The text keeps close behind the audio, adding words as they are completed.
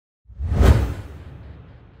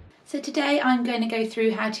So today I'm going to go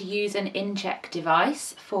through how to use an in-check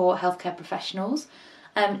device for healthcare professionals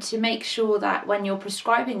to make sure that when you're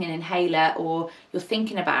prescribing an inhaler or you're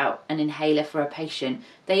thinking about an inhaler for a patient,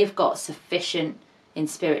 they've got sufficient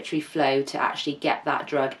inspiratory flow to actually get that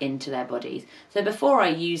drug into their bodies. So before I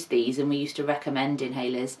used these, and we used to recommend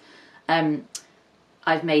inhalers,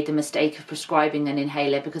 I've made the mistake of prescribing an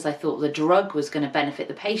inhaler because I thought the drug was going to benefit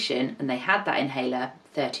the patient, and they had that inhaler,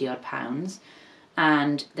 30 odd pounds,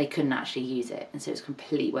 and they couldn't actually use it, and so it was a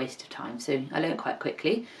complete waste of time. So I learned quite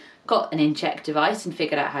quickly, got an in-check device and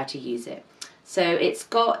figured out how to use it. So it's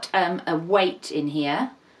got a weight in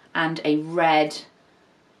here and a red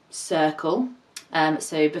circle.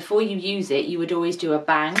 So before you use it, you would always do a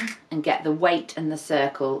bang and get the weight and the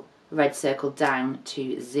circle, red circle, down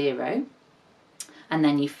to 0. And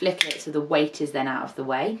then you flick it so the weight is then out of the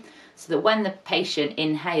way, so that when the patient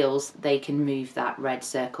inhales, they can move that red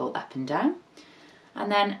circle up and down. And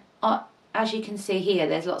then as you can see here,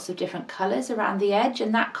 there's lots of different colours around the edge,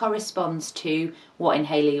 and that corresponds to what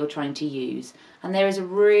inhaler you're trying to use. And there is a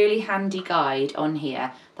really handy guide on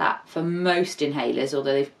here that for most inhalers,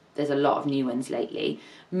 although there's a lot of new ones lately,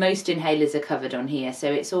 most inhalers are covered on here, so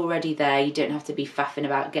it's already there. You don't have to be faffing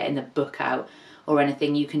about getting the book out or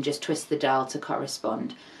anything. You can just twist the dial to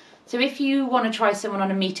correspond. So if you want to try someone on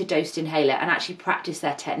a meter dosed inhaler and actually practice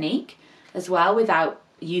their technique as well without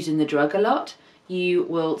using the drug a lot, you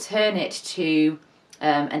will turn it to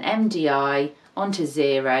an MDI onto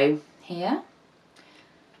 0 here,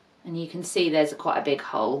 and you can see there's quite a big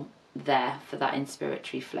hole there for that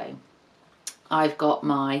inspiratory flow. I've got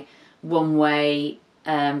my one-way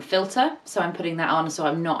filter, so I'm putting that on so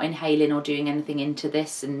I'm not inhaling or doing anything into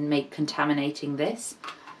this and contaminating this,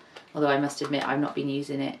 although I must admit I've not been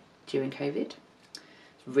using it during COVID. It's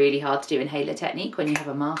really hard to do inhaler technique when you have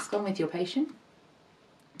a mask on with your patient.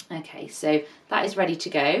 Okay, so that is ready to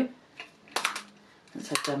go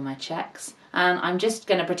once I've done my checks, and I'm just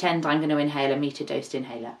going to pretend I'm going to inhale a meter dosed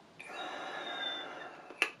inhaler.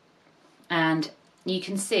 And you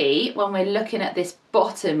can see when we're looking at this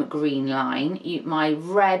bottom green line, my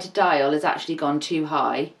red dial has actually gone too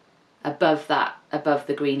high above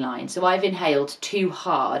the green line. So I've inhaled too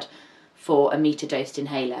hard for a meter dosed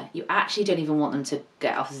inhaler. You actually don't even want them to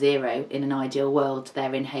get off 0 in an ideal world.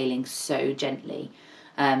 They're inhaling so gently.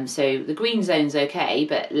 So the green zone's okay,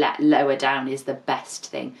 but lower down is the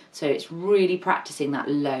best thing. So it's really practicing that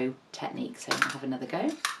low technique. So I'll have another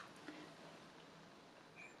go.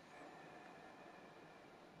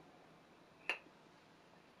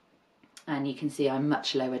 And you can see I'm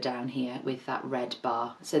much lower down here with that red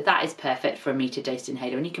bar. So that is perfect for a meter dosed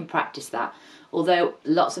inhaler, and you can practice that. Although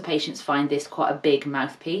lots of patients find this quite a big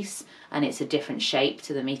mouthpiece and it's a different shape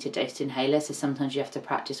to the meter dosed inhaler, so sometimes you have to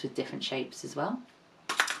practice with different shapes as well.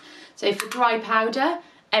 So for dry powder,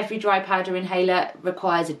 every dry powder inhaler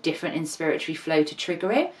requires a different inspiratory flow to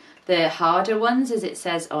trigger it. The harder ones, as it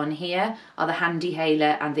says on here, are the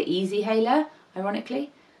Handyhaler and the Easyhaler, ironically.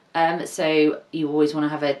 So you always want to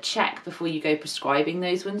have a check before you go prescribing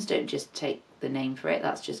those ones. Don't just take the name for it,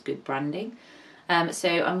 that's just good branding. So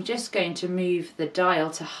I'm just going to move the dial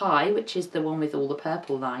to high, which is the one with all the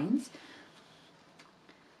purple lines.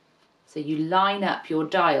 So you line up your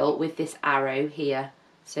dial with this arrow here.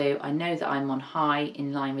 So I know that I'm on high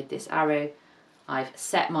in line with this arrow. I've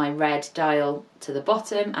set my red dial to the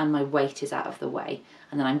bottom and my weight is out of the way.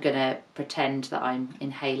 And then I'm going to pretend that I'm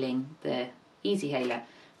inhaling the Easyhaler.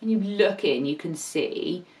 When you look in, you can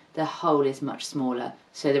see the hole is much smaller,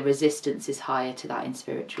 so the resistance is higher to that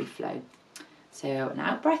inspiratory flow. So an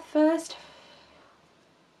out breath first.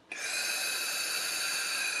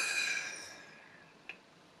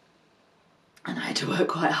 And I had to work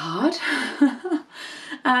quite hard.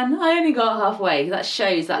 And I only got halfway. That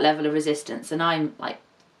shows that level of resistance, and I'm like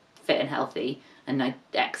fit and healthy and I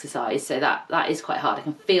exercise, so that is quite hard. I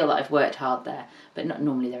can feel that I've worked hard there, but not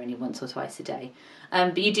normally. They're only once or twice a day.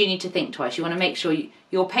 But you do need to think twice. You want to make sure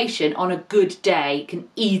your patient on a good day can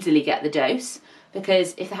easily get the dose,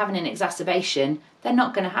 because if they're having an exacerbation, they're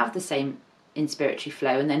not going to have the same inspiratory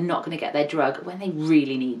flow and they're not going to get their drug when they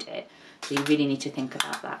really need it. So you really need to think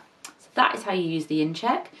about that. So that is how you use the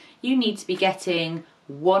in-check. You need to be getting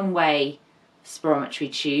one-way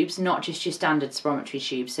spirometry tubes, not just your standard spirometry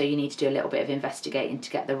tubes, so you need to do a little bit of investigating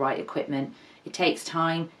to get the right equipment. It takes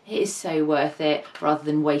time, it is so worth it, rather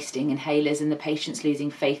than wasting inhalers and the patients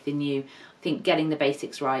losing faith in you. I think getting the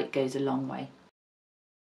basics right goes a long way.